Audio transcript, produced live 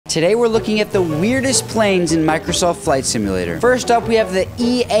Today we're looking at the weirdest planes in Microsoft Flight Simulator. First up, we have the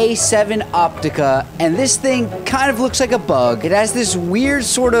EA7 Optica, and this thing kind of looks like a bug. It has this weird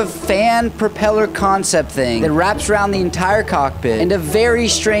sort of fan propeller concept thing that wraps around the entire cockpit, and a very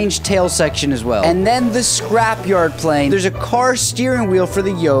strange tail section as well. And then the scrapyard plane. There's a car steering wheel for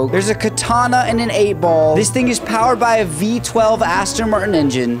the yoke. There's a katana and an 8-ball. This thing is powered by a V12 Aston Martin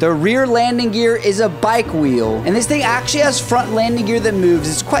engine. The rear landing gear is a bike wheel, and this thing actually has front landing gear that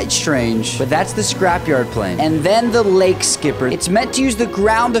moves. It's quite strange, but that's the scrapyard plane. And then the lake skipper. It's meant to use the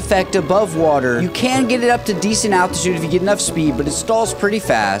ground effect above water. You can get it up to decent altitude if you get enough speed, but it stalls pretty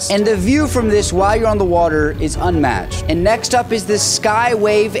fast. And the view from this while you're on the water is unmatched. And next up is the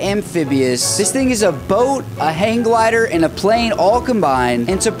Skywave Amphibious. This thing is a boat, a hang glider, and a plane all combined.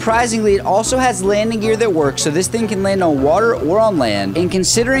 And surprisingly, it also has landing gear that works, so this thing can land on water or on land. And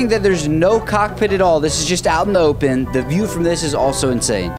considering that there's no cockpit at all, this is just out in the open, the view from this is also insane.